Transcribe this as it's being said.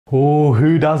Oh,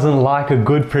 who doesn't like a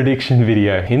good prediction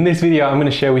video? In this video, I'm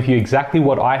going to share with you exactly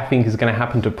what I think is going to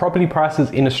happen to property prices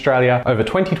in Australia over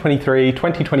 2023,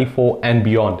 2024 and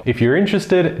beyond. If you're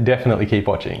interested, definitely keep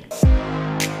watching.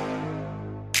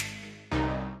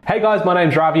 Hey guys, my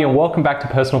name's Ravi and welcome back to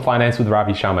Personal Finance with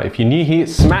Ravi Sharma. If you're new here,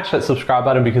 smash that subscribe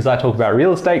button because I talk about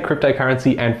real estate,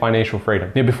 cryptocurrency, and financial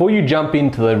freedom. Now, before you jump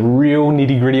into the real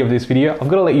nitty-gritty of this video, I've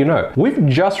got to let you know, we've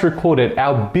just recorded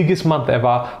our biggest month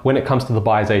ever when it comes to the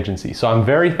buyer's agency. So I'm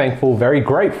very thankful, very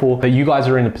grateful that you guys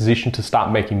are in a position to start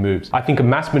making moves. I think a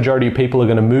mass majority of people are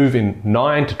going to move in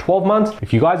 9 to 12 months.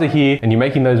 If you guys are here and you're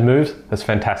making those moves, that's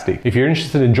fantastic. If you're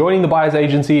interested in joining the buyer's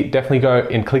agency, definitely go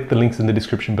and click the links in the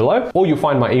description below, or you'll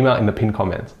find my email in the pinned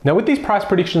comments. Now with these price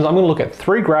predictions, I'm going to look at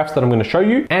 3 graphs that I'm going to show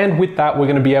you, and with that we're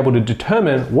going to be able to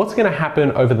determine what's going to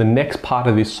happen over the next part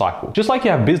of this cycle. Just like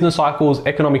you have business cycles,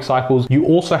 economic cycles, you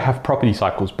also have property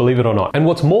cycles, believe it or not. And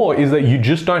what's more is that you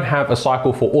just don't have a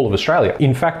cycle for all of Australia.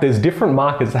 In fact, there's different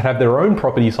markets that have their own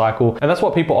property cycle, and that's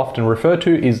what people often refer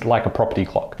to is like a property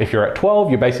clock. If you're at 12,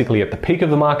 you're basically at the peak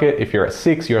of the market. If you're at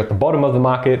 6, you're at the bottom of the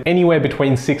market. Anywhere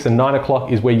between 6 and 9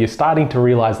 o'clock is where you're starting to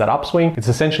realize that upswing. It's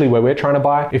essentially where we're trying to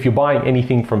buy. If you're buying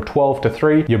anything from 12 to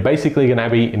 3, you're basically going to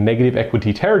be in negative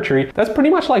equity territory. That's pretty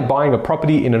much like buying a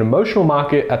property in an emotional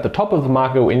market at the top of the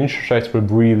market when interest rates were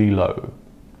really low.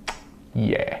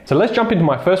 Yeah. So let's jump into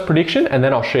my first prediction and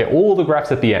then I'll share all the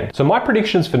graphs at the end. So my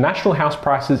predictions for national house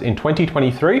prices in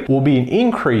 2023 will be an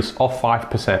increase of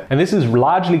 5%. And this is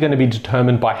largely going to be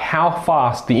determined by how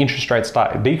fast the interest rates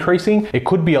start decreasing. It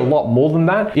could be a lot more than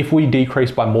that if we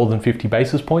decrease by more than 50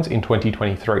 basis points in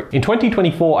 2023. In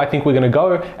 2024, I think we're going to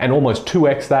go and almost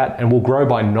 2x that and we'll grow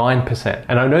by 9%.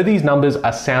 And I know these numbers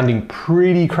are sounding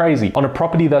pretty crazy. On a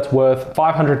property that's worth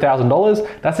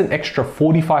 $500,000, that's an extra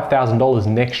 $45,000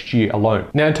 next year alone.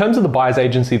 Now, in terms of the buyer's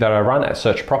agency that I run at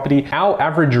Search Property, our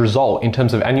average result in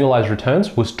terms of annualized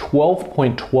returns was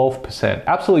 12.12%.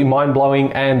 Absolutely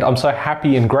mind-blowing, and I'm so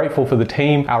happy and grateful for the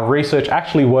team. Our research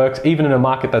actually works even in a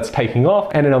market that's taking off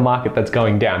and in a market that's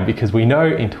going down, because we know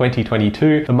in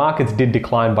 2022, the markets did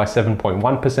decline by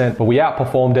 7.1%, but we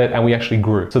outperformed it and we actually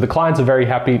grew. So the clients are very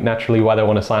happy, naturally why they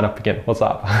want to sign up again. What's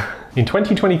up? In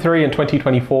 2023 and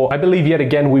 2024, I believe yet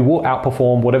again we will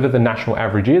outperform whatever the national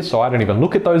average is, so I don't even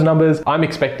look at those numbers. I'm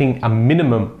expecting a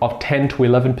minimum of 10 to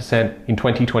 11% in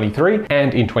 2023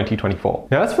 and in 2024.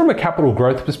 Now that's from a capital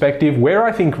growth perspective. Where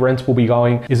I think rents will be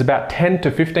going is about 10 to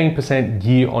 15%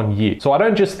 year on year. So I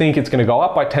don't just think it's going to go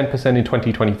up by 10% in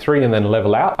 2023 and then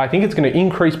level out. I think it's going to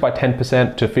increase by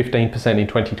 10% to 15% in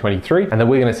 2023, and then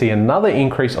we're going to see another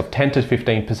increase of 10 to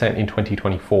 15% in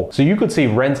 2024. So you could see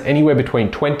rents anywhere between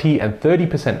 20 and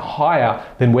 30% higher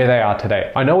than where they are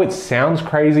today. I know it sounds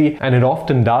crazy and it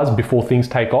often does before things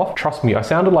take off. Trust me, I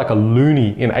sounded like a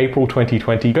loony in April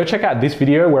 2020. Go check out this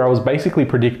video where I was basically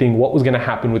predicting what was going to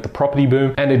happen with the property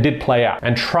boom, and it did play out.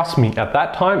 And trust me, at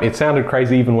that time, it sounded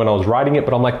crazy even when I was writing it,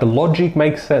 but I'm like, the logic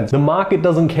makes sense. The market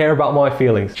doesn't care about my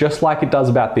feelings, just like it does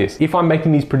about this. If I'm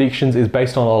making these predictions, is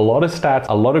based on a lot of stats,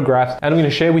 a lot of graphs, and I'm going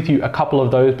to share with you a couple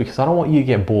of those because I don't want you to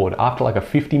get bored. After like a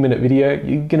 50-minute video,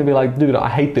 you're going to be like, dude, I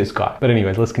hate this guy. But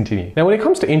anyways, let's continue. Now, when it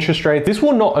comes to interest rates, this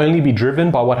will not only be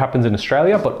driven by what happens in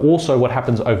Australia, but also what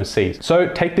happens overseas. So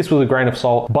take this with a grain of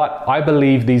salt, but I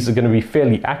believe these are going to be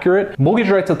fairly accurate. Mortgage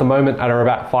rates at the moment are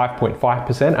about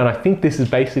 5.5%, and I think this is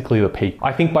basically the peak.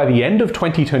 I think by the end of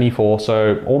 2024,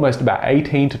 so almost about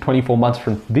 18 to 24 months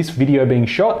from this video being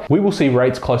shot, we will see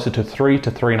rates closer to 3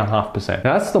 to 3.5%.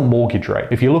 Now that's the mortgage rate.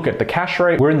 If you look at the cash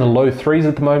rate, we're in the low 3s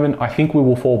at the moment. I think we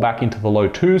will fall back into the low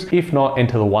 2s, if not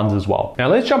into the 1s as well. Now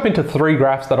let's jump into 3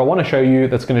 graphs that I want to show you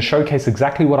that's going to showcase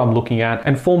exactly what I'm looking at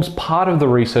and forms part of the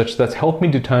research that's helped me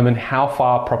determine how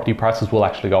far property prices will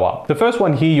actually go up. The first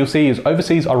one here you'll see is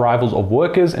overseas arrivals of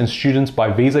workers and students by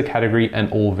visa category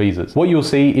and all visas. What you'll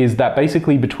see is that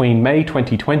basically between May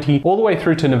 2020 all the way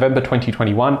through to November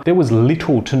 2021, there was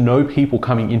little to no people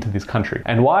coming into this country.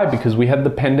 And why? Because we had the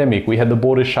pandemic, we had the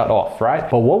borders shut off, right?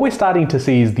 But what we're starting to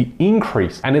see is the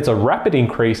increase, and it's a rapid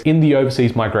increase in the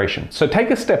overseas migration. So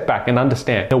take a step back and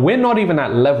understand that we're not even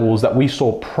at levels that we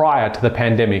saw prior to the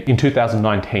pandemic in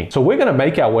 2019. So we're going to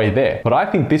make our way there. But I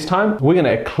think this time we're going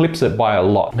to eclipse it by a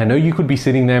lot. I know you could be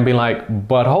sitting there and be like,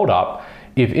 but hold up.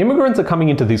 If immigrants are coming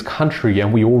into this country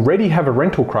and we already have a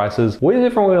rental crisis, where is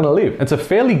everyone going to live? It's a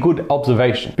fairly good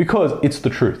observation because it's the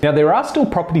truth. Now, there are still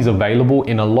properties available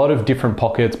in a lot of different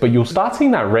pockets, but you'll start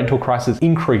seeing that rental crisis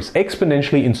increase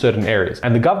exponentially in certain areas.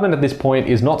 And the government at this point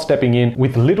is not stepping in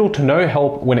with little to no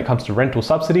help when it comes to rental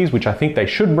subsidies, which I think they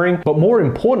should bring. But more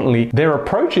importantly, their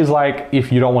approach is like,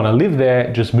 if you don't want to live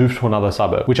there, just move to another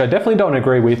suburb, which I definitely don't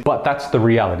agree with, but that's the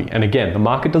reality. And again, the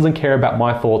market doesn't care about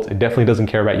my thoughts. It definitely doesn't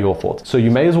care about your thoughts. So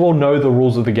you may as well know the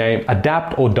rules of the game,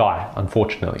 adapt or die,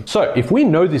 unfortunately. So if we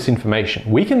know this information,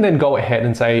 we can then go ahead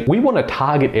and say, we want to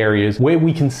target areas where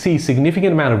we can see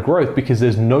significant amount of growth because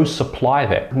there's no supply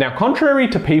there. Now, contrary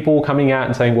to people coming out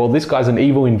and saying, well, this guy's an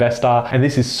evil investor and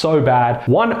this is so bad.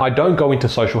 One, I don't go into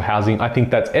social housing. I think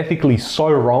that's ethically so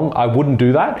wrong. I wouldn't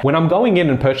do that. When I'm going in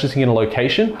and purchasing in a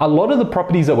location, a lot of the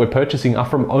properties that we're purchasing are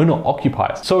from owner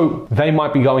occupiers. So they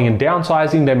might be going and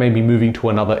downsizing. They may be moving to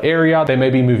another area. They may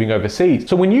be moving overseas.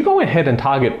 So when you go ahead and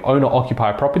target owner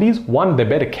occupier properties, one, they're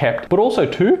better kept, but also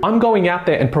two, I'm going out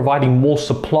there and providing more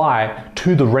supply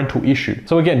to the rental issue.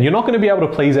 So again, you're not going to be able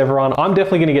to please everyone. I'm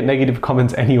definitely going to get negative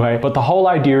comments anyway, but the whole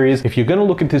idea is if you're going to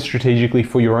look at this strategically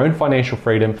for your own financial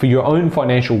freedom, for your own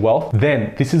financial wealth,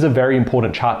 then this is a very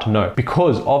important chart to know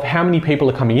because of how many people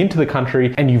are coming into the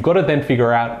country, and you've got to then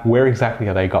figure out where exactly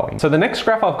are they going. So the next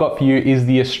graph I've got for you is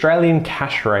the Australian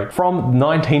cash rate from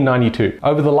 1992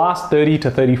 over the last 30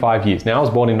 to 35 years. Now I was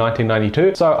born in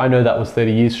 1992, so I know that was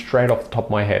 30 years straight off the top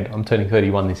of my head. I'm turning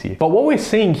 31 this year. But what we're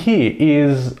seeing here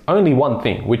is only one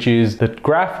thing, which is the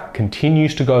graph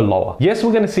continues to go lower. Yes,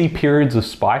 we're going to see periods of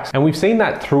spikes, and we've seen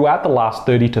that throughout the last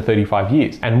 30 to 35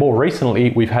 years. And more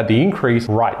recently, we've had the increase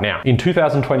right now. In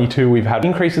 2022, we've had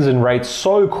increases in rates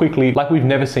so quickly like we've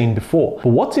never seen before. But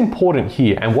what's important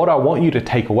here, and what I want you to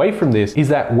take away from this, is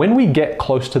that when we get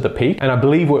close to the peak, and I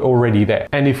believe we're already there,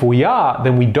 and if we are,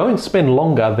 then we don't spend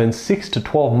longer than 6 to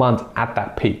 12 months at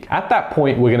that peak. At that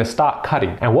point, we're going to start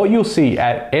cutting. And what you'll see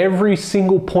at every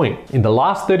single point in the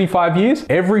last 35 years,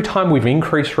 every time we've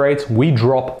increased rates, we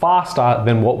drop faster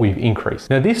than what we've increased.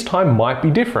 Now, this time might be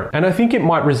different, and I think it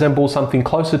might resemble something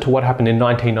closer to what happened in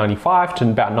 1995 to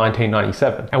about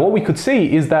 1997. And what we could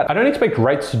see is that I don't expect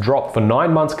rates to drop for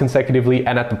 9 months consecutively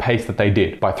and at the pace that they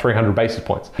did by 300 basis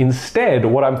points. Instead,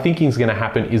 what I'm thinking is going to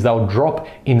happen is they'll drop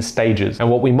in stages. And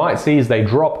what we might see is they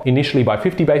drop initially by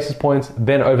 50 basis points,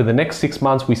 then over the next 6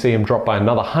 months, we see them drop by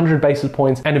another 100 basis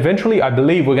points. And eventually, I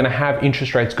believe we're going to have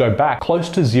interest rates go back close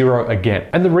to zero again.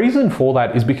 And the reason for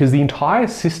that is because the entire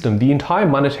system, the entire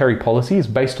monetary policy is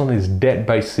based on this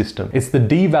debt-based system. It's the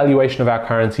devaluation of our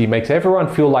currency. It makes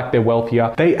everyone feel like they're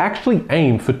wealthier. They actually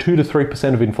aim for 2 to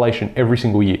 3% of inflation every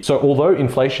single year. So although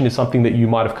inflation is something that you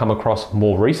might have come across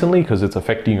more recently because it's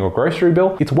affecting your grocery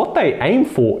bill, it's what they aim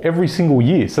for every single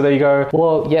year. So there you go.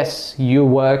 Well, yes, you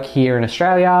work here in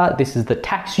Australia. This is the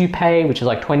tax you pay, which is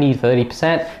like 20 to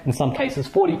 30%, in some cases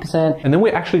 40%. And then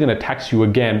we're actually going to tax you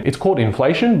again. It's called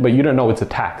inflation, but you don't know it's a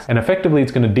tax. And effectively,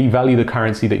 it's going to devalue the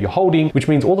currency that you're holding, which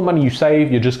means all the money you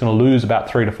save, you're just going to lose about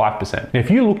 3 to 5%. Now, if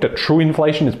you looked at true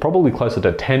inflation, it's probably closer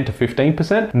to 10 to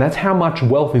 15%. And that's how much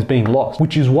wealth is being lost,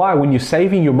 which is why when you're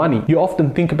saving your money, you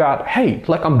often think about, hey,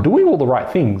 like I'm doing all the right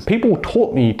things. People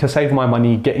taught me to save my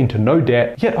money, get into no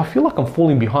debt, yet I feel like I'm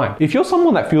falling behind. If you're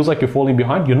someone that feels like you're falling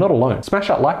behind, you're not alone. Smash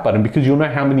that like button because you'll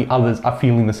know how many others are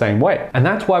feeling the same way. And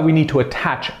that's why we need to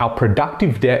attach our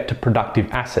productive debt to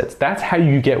productive assets. That's how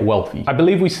you get wealthy. I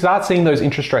believe we start seeing those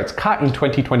interest rates cut in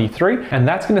 2023, and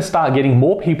that's going to start getting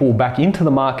more people back into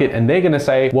the market, and they're going to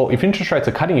say, well, if interest rates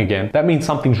are cutting again, that means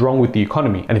something's wrong with the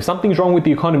economy. And if something's wrong with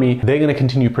the economy, they're going to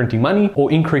continue printing money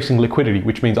or increasing liquidity,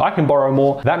 which means I can borrow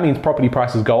more. That means property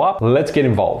prices go up. Let's get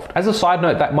involved. As a side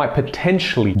note, that might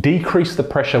potentially decrease the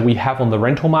pressure we have on the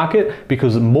rental market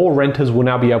because more renters will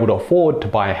now be able to afford to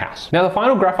buy a house. Now, the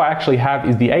final graph I actually have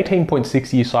is the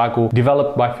 18.6 year cycle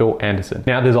developed by Phil Anderson.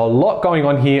 Now, there's a lot going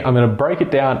on here. I'm going to break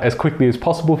it down as quickly as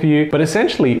possible for you. But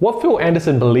essentially, what Phil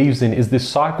Anderson believes in is this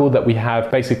cycle that we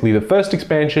have basically the first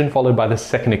expansion followed by the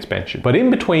second expansion. But in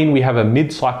between, we have a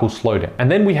mid-cycle slowdown.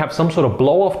 And then we have some sort of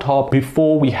blow off top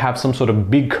before we have some sort of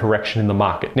big correction in the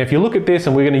market. Now, if you look at this,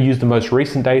 and we're going to use the most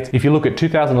recent dates, if you look at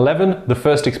 2011, the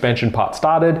first expansion part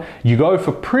started. You go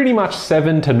for pretty much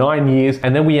 7 to 9 years,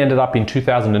 and then we ended up in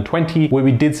 2020 where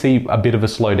we did see a bit of a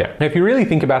slowdown. Now, if you really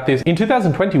think about this, in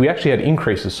 2020, we actually had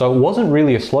increases. So it wasn't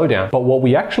really a slowdown, but what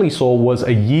we actually saw was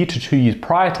a year to 2 years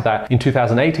prior to that in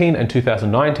 2018 and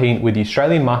 2019, where the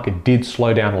Australian market did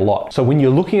slow down a lot. So when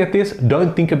you're looking at this,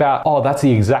 don't think about, oh, that's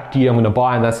the exact year I'm going to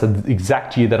buy and that's the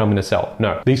exact year that I'm going to sell.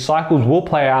 No, these cycles will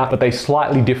play out, but they're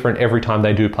slightly different every time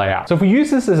they do play out. So if we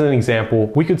use this as an example,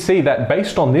 we could see that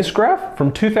based on this graph,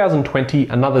 from 2020,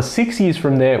 another 6 years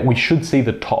from there, we should see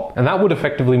the top. And that would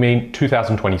effectively mean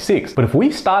 2026. But if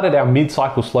we started our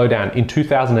mid-cycle slowdown in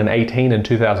 2018 and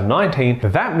 2019,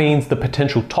 that means the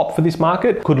potential top for this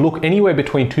market could look anywhere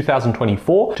between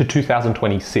 2024 to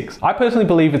 2026. I personally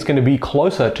believe it's going to be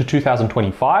closer to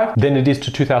 2025 than it is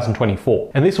to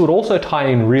 2024. And this would also tie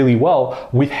in really well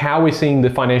with how we're seeing the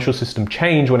financial system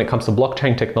change when it comes to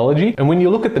blockchain technology. And when you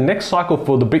look at the next cycle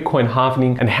for the Bitcoin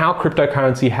halvening and how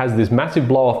cryptocurrency has this massive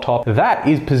blow off top, that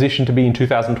is positioned to be in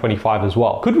 2025 as as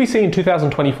well. Could we see in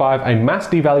 2025 a mass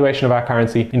devaluation of our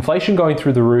currency, inflation going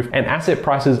through the roof, and asset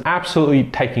prices absolutely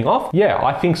taking off? Yeah,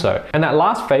 I think so. And that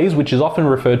last phase, which is often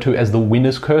referred to as the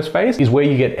winner's curse phase, is where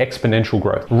you get exponential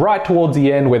growth. Right towards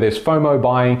the end where there's FOMO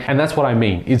buying, and that's what I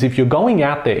mean, is if you're going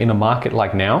out there in a market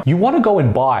like now, you want to go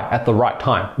and buy at the right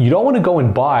time. You don't want to go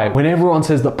and buy when everyone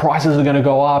says the prices are going to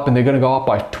go up and they're going to go up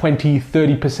by 20,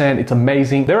 30%. It's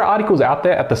amazing. There are articles out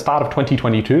there at the start of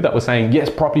 2022 that were saying, yes,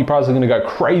 property prices are going to go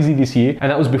crazy this year.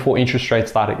 And that was before interest rates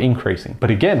started increasing.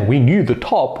 But again, we knew the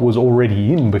top was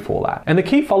already in before that. And the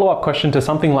key follow-up question to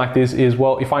something like this is,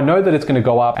 well, if I know that it's going to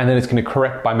go up and then it's going to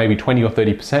correct by maybe 20 or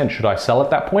 30%, should I sell at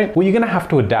that point? Well, you're going to have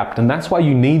to adapt. And that's why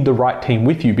you need the right team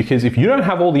with you, because if you don't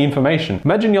have all the information,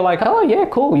 imagine you're like, oh yeah,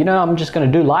 cool. You know, I'm just going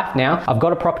to do life now. I've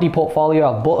got a property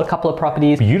portfolio. I've bought a couple of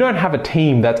properties. You don't have a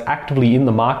team that's actively in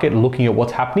the market looking at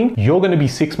what's happening. You're going to be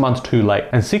 6 months too late.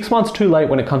 And 6 months too late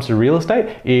when it comes to real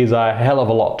estate is a hell of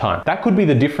a lot of time. That could be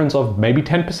the difference of maybe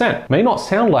 10%. May not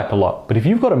sound like a lot, but if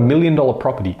you've got $1 million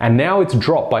property and now it's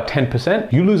dropped by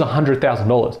 10%, you lose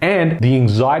 $100,000 and the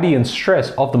anxiety and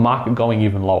stress of the market going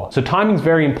even lower. So timing is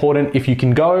very important. If you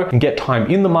can go and get time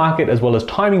in the market as well as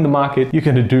timing the market, you're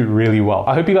going to do really well.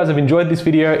 I hope you guys have enjoyed this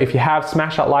video. If you have,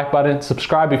 smash that like button,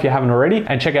 subscribe if you haven't already,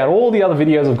 and check out all the other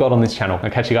videos I've got on this channel. I'll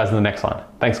catch you guys in the next one.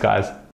 Thanks, guys.